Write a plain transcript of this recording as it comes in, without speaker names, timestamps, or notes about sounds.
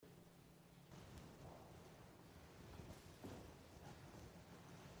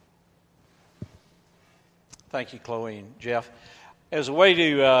Thank you, Chloe and Jeff. As a way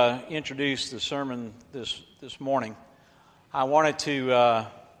to introduce the sermon this morning, I wanted to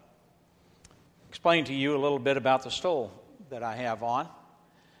explain to you a little bit about the stole that I have on.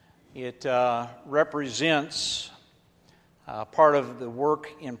 It represents part of the work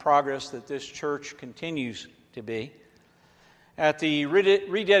in progress that this church continues to be. At the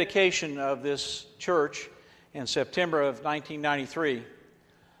rededication of this church in September of 1993,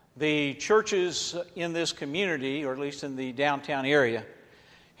 the churches in this community, or at least in the downtown area,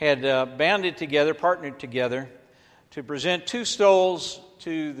 had banded together, partnered together, to present two stoles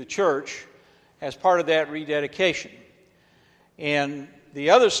to the church as part of that rededication. And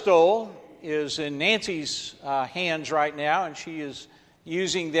the other stole is in Nancy's hands right now, and she is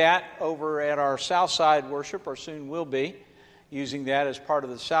using that over at our Southside worship, or soon will be using that as part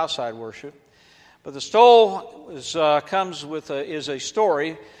of the Southside worship. But the stole is a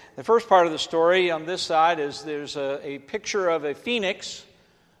story. The first part of the story on this side is there's a picture of a phoenix,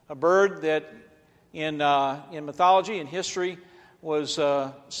 a bird that in mythology and history was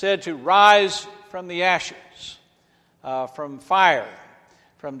said to rise from the ashes, from fire,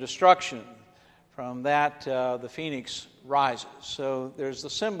 from destruction. From that, the phoenix rises. So there's the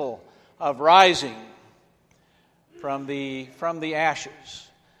symbol of rising from the ashes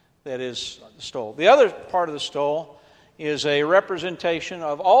that is the stole. The other part of the stole is a representation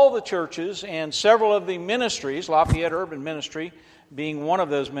of all the churches and several of the ministries, Lafayette Urban Ministry being one of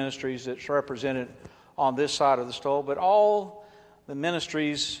those ministries that's represented on this side of the stole, but all the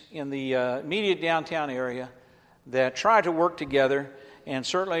ministries in the immediate downtown area that try to work together and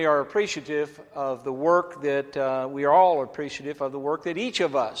certainly are appreciative of the work that we are all appreciative of the work that each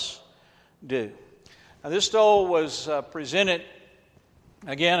of us do. Now, this stole was presented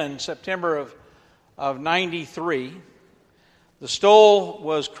again in September of 93. The stole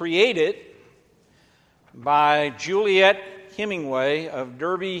was created by Juliet Hemingway of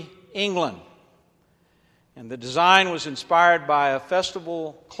Derby, England. And the design was inspired by a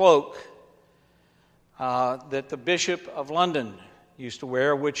festival cloak that the Bishop of London used to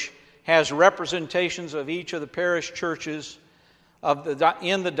wear, which has representations of each of the parish churches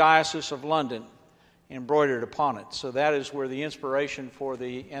in the Diocese of London embroidered upon it. So that is where the inspiration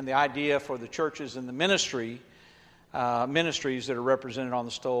and the idea for the churches and the ministries that are represented on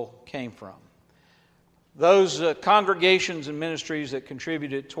the stole came from. Those congregations and ministries that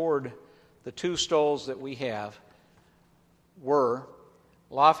contributed toward the two stoles that we have were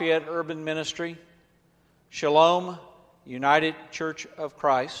Lafayette Urban Ministry, Shalom United Church of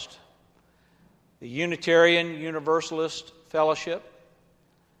Christ, the Unitarian Universalist Fellowship,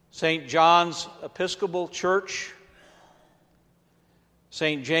 St. John's Episcopal Church,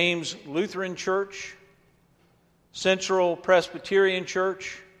 St. James Lutheran Church, Central Presbyterian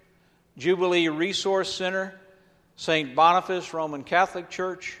Church, Jubilee Resource Center, St. Boniface Roman Catholic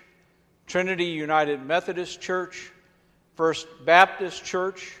Church, Trinity United Methodist Church, First Baptist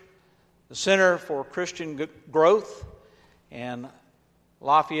Church, the Center for Christian Growth, and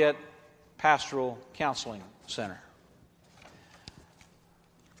Lafayette Pastoral Counseling Center.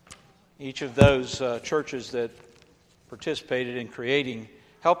 Each of those churches that participated in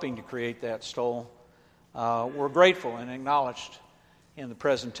helping to create that stole, we're grateful and acknowledged in the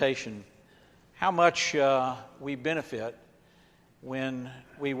presentation how much we benefit when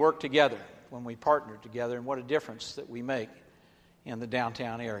we work together, when we partner together, and what a difference that we make in the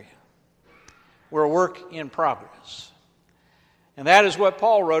downtown area. We're a work in progress. And that is what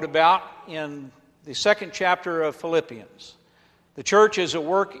Paul wrote about in the second chapter of Philippians. The church is a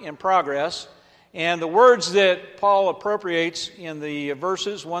work in progress, and the words that Paul appropriates in the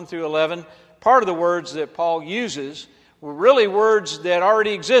verses 1 through 11, part of the words that Paul uses were really words that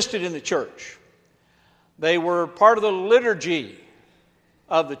already existed in the church. They were part of the liturgy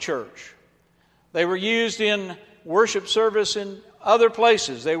of the church. They were used in worship service in other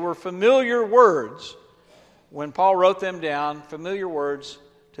places. They were familiar words when Paul wrote them down, familiar words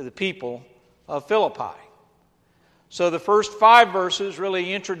to the people of Philippi. So the first 5 verses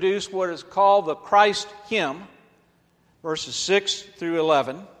really introduce what is called the Christ hymn, verses 6 through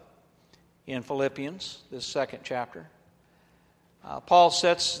 11 in Philippians, this second chapter. Paul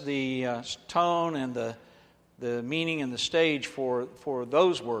sets the tone and the meaning and the stage for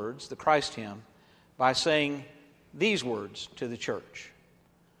those words, the Christ hymn, by saying these words to the church.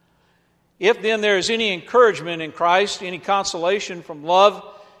 If then there is any encouragement in Christ, any consolation from love,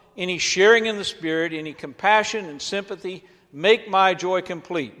 any sharing in the Spirit, any compassion and sympathy, make my joy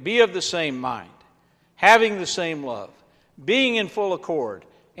complete. Be of the same mind, having the same love, being in full accord,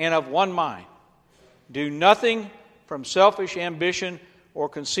 and of one mind. Do nothing from selfish ambition or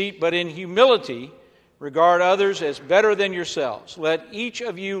conceit, but in humility regard others as better than yourselves. Let each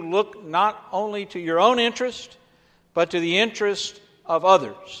of you look not only to your own interest, but to the interest of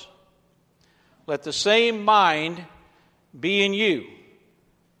others. Let the same mind be in you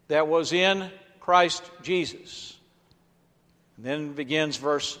that was in Christ Jesus. And then begins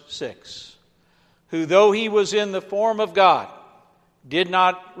verse 6. Who, though he was in the form of God, did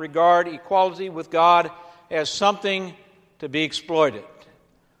not regard equality with God as something to be exploited,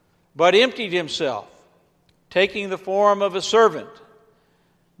 but emptied himself, taking the form of a servant,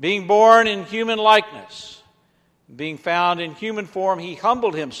 being born in human likeness, being found in human form, he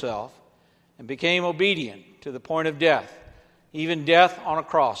humbled himself and became obedient to the point of death, even death on a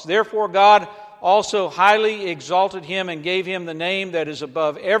cross. Therefore God also highly exalted him and gave him the name that is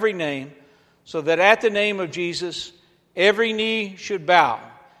above every name, so that at the name of Jesus every knee should bow,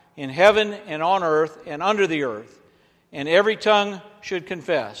 in heaven and on earth and under the earth, and every tongue should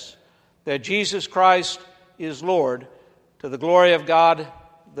confess that Jesus Christ is Lord, to the glory of God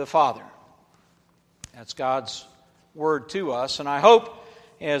the Father. That's God's word to us. And I hope,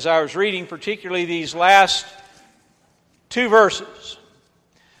 as I was reading particularly these last two verses,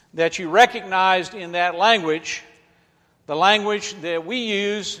 that you recognized in that language the language that we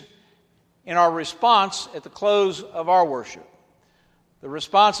use in our response at the close of our worship. The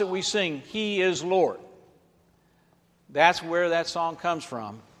response that we sing, He is Lord. That's where that song comes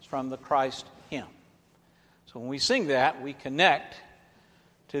from. It's from the Christ hymn. So when we sing that, we connect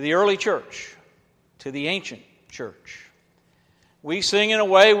to the early church, to the ancient church. We sing in a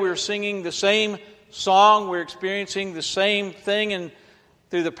way, we're singing the same song, we're experiencing the same thing, and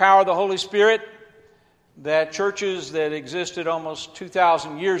through the power of the Holy Spirit, that churches that existed almost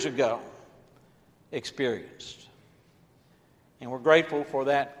 2,000 years ago experienced. And we're grateful for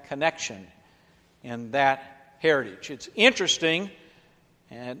that connection and that heritage. It's interesting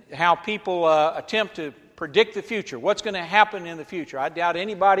and how people attempt to predict the future. What's going to happen in the future? I doubt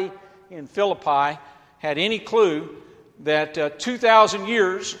anybody in Philippi had any clue that 2,000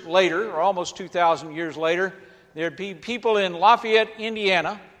 years later, or almost 2,000 years later, there'd be people in Lafayette,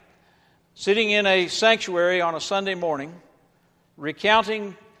 Indiana, sitting in a sanctuary on a Sunday morning,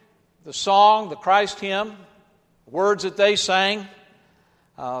 recounting the song, the Christ hymn, words that they sang,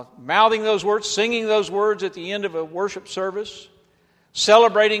 mouthing those words, singing those words at the end of a worship service,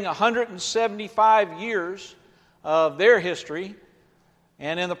 celebrating 175 years of their history,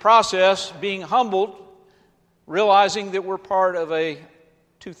 and in the process being humbled, realizing that we're part of a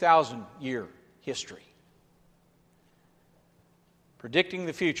 2,000-year history. Predicting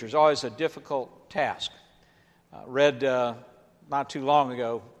the future is always a difficult task. Read not too long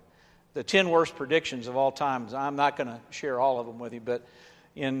ago the 10 worst predictions of all time. I'm not going to share all of them with you, but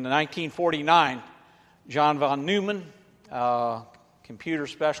in 1949, John von Neumann, computer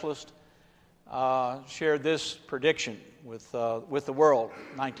specialist, shared this prediction with the world,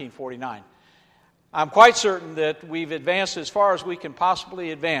 1949. I'm quite certain that we've advanced as far as we can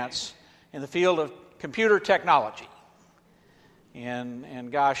possibly advance in the field of computer technology. And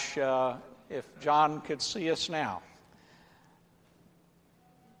gosh, if John could see us now.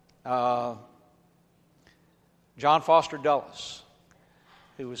 John Foster Dulles,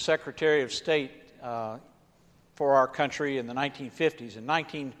 who was Secretary of State for our country in the 1950s. In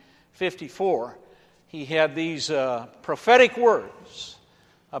 1954, he had these prophetic words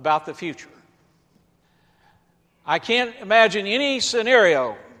about the future. I can't imagine any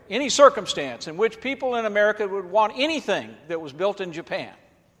scenario, any circumstance in which people in America would want anything that was built in Japan.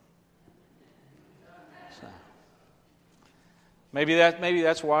 So, maybe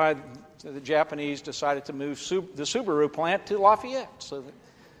that's why the Japanese decided to move the Subaru plant to Lafayette. So that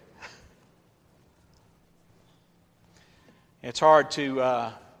it's hard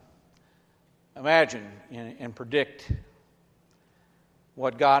to imagine and predict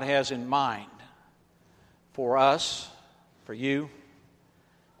what God has in mind for us, for you,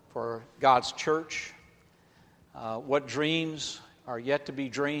 for God's church, what dreams are yet to be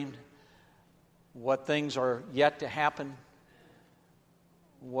dreamed, what things are yet to happen,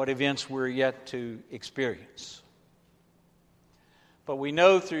 what events we're yet to experience. But we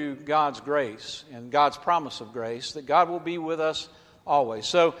know through God's grace and God's promise of grace that God will be with us always.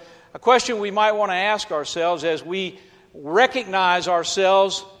 So a question we might want to ask ourselves as we recognize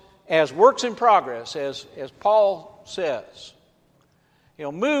ourselves as works in progress, as Paul says,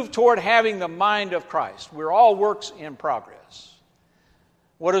 move toward having the mind of Christ. We're all works in progress.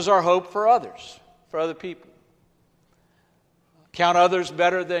 What is our hope for others, for other people? Count others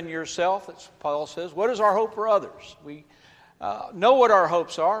better than yourself, as Paul says. What is our hope for others? We know what our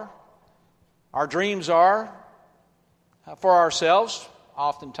hopes are, our dreams are for ourselves,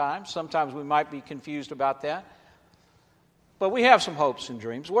 oftentimes. Sometimes we might be confused about that. But we have some hopes and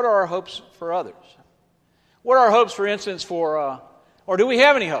dreams. What are our hopes for others? What are our hopes, for instance, or do we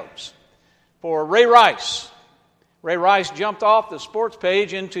have any hopes for Ray Rice? Ray Rice jumped off the sports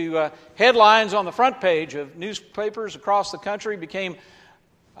page into headlines on the front page of newspapers across the country, became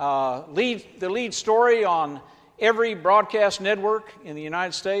the lead story on every broadcast network in the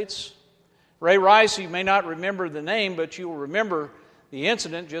United States. Ray Rice, you may not remember the name, but you will remember the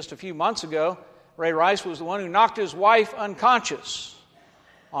incident just a few months ago. Ray Rice was the one who knocked his wife unconscious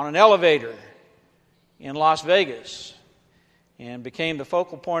on an elevator in Las Vegas and became the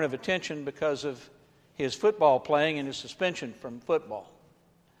focal point of attention because of his football playing and his suspension from football.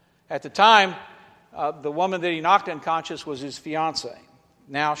 At the time, the woman that he knocked unconscious was his fiancée.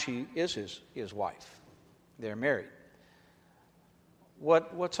 Now she is his wife. They're married.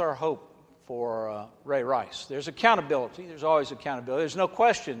 What's our hope for Ray Rice? There's accountability. There's always accountability. There's no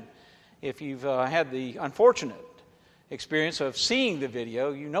question, if you've had the unfortunate experience of seeing the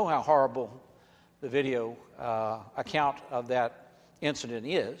video, you know how horrible the video account of that incident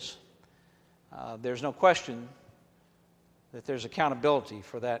is. There's no question that there's accountability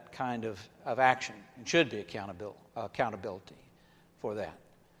for that kind of action, and should be accountability for that.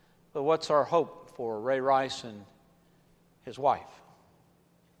 But what's our hope for Ray Rice and his wife?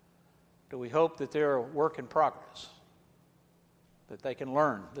 Do we hope that they're a work in progress? That they can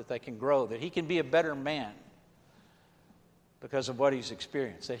learn, that they can grow, that he can be a better man because of what he's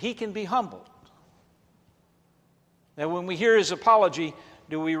experienced, that he can be humbled. That when we hear his apology,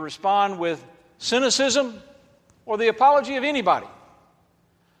 do we respond with cynicism or the apology of anybody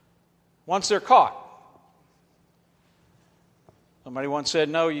once they're caught? Somebody once said,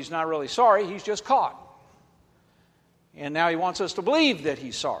 no, he's not really sorry, he's just caught. And now he wants us to believe that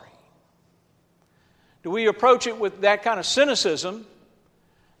he's sorry. Do we approach it with that kind of cynicism,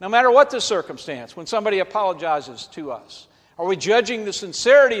 no matter what the circumstance, when somebody apologizes to us? Are we judging the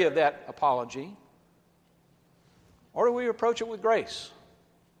sincerity of that apology? Or do we approach it with grace?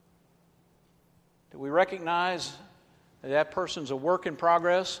 Do we recognize that that person's a work in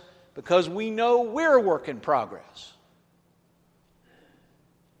progress because we know we're a work in progress?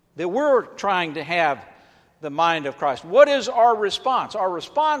 That we're trying to have the mind of Christ. What is our response? Our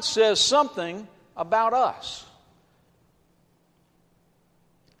response says something about us.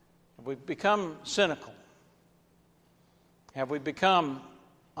 Have we become cynical? Have we become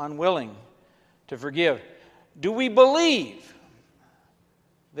unwilling to forgive? Do we believe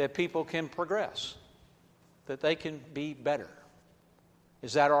that people can progress? That they can be better?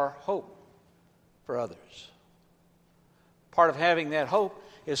 Is that our hope for others? Part of having that hope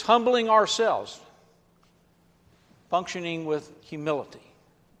is humbling ourselves, functioning with humility,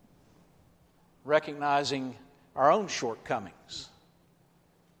 recognizing our own shortcomings,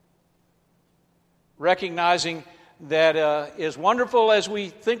 recognizing that as wonderful as we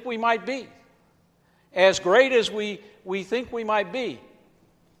think we might be, as great as we think we might be,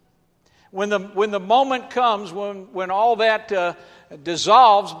 when the moment comes when all that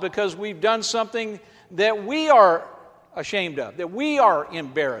dissolves because we've done something that we are ashamed of, that we are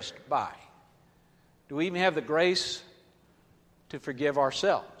embarrassed by, do we even have the grace to forgive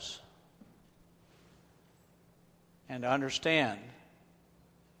ourselves? And to understand,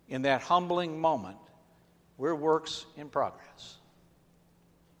 in that humbling moment, we're works in progress.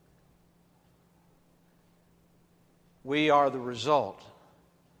 We are the result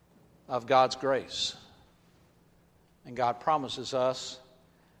of God's grace. And God promises us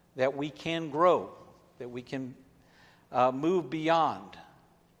that we can grow, that we can move beyond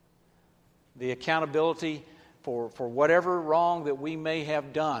the accountability for whatever wrong that we may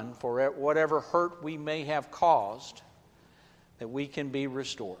have done, for whatever hurt we may have caused, that we can be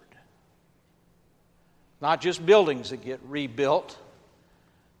restored. Not just buildings that get rebuilt.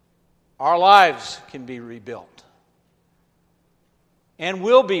 Our lives can be rebuilt and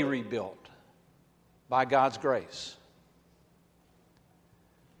will be rebuilt by God's grace.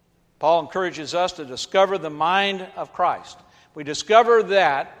 Paul encourages us to discover the mind of Christ. If we discover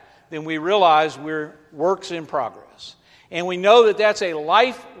that, then we realize we're works in progress. And we know that that's a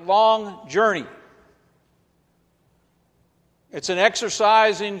lifelong journey. It's an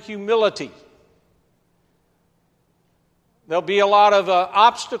exercise in humility. There'll be a lot of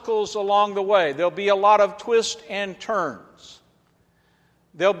obstacles along the way. There'll be a lot of twists and turns.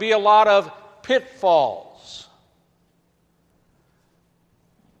 There'll be a lot of pitfalls.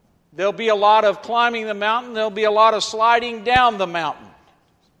 There'll be a lot of climbing the mountain. There'll be a lot of sliding down the mountain.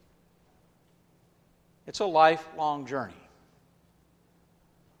 It's a lifelong journey.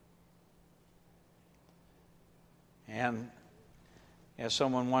 And As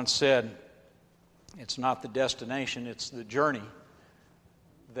someone once said, it's not the destination, it's the journey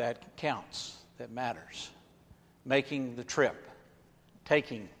that counts, that matters. Making the trip,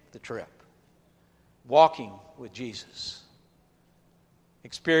 taking the trip, walking with Jesus,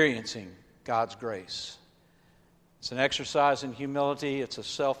 experiencing God's grace. It's an exercise in humility. It's a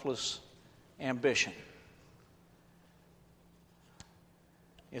selfless ambition.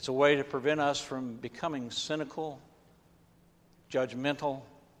 It's a way to prevent us from becoming cynical, judgmental,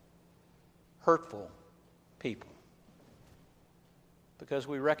 hurtful people, because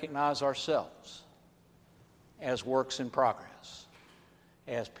we recognize ourselves as works in progress,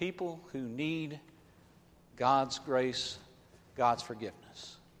 as people who need God's grace, God's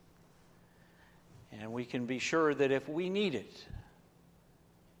forgiveness. And we can be sure that if we need it,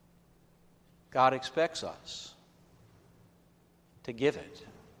 God expects us to give it.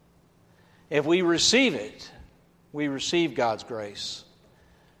 If we receive it, we receive God's grace.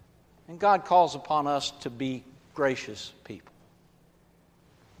 And God calls upon us to be gracious people.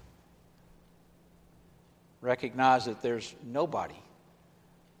 Recognize that there's nobody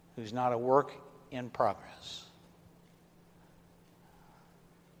who's not a work in progress.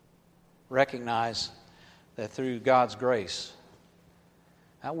 Recognize that through God's grace,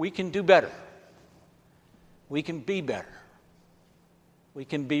 we can do better. We can be better. We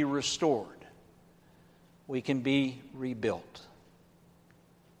can be restored. We can be rebuilt.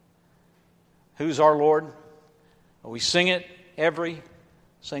 Who's our Lord? We sing it every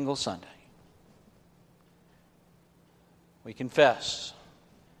single Sunday. We confess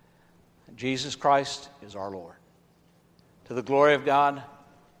that Jesus Christ is our Lord, to the glory of God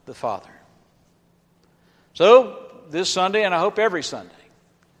the Father. So, this Sunday, and I hope every Sunday,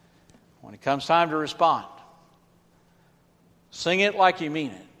 when it comes time to respond, sing it like you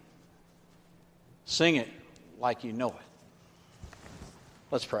mean it. Sing it like you know it.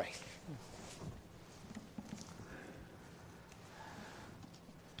 Let's pray.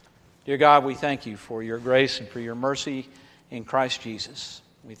 Dear God, we thank you for your grace and for your mercy in Christ Jesus.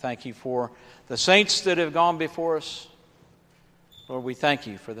 We thank you for the saints that have gone before us. Lord, we thank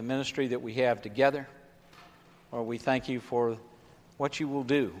you for the ministry that we have together. Lord, we thank you for what you will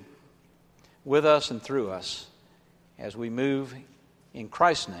do with us and through us as we move in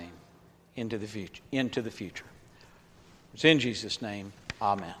Christ's name into the future. It's in Jesus' name.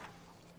 Amen.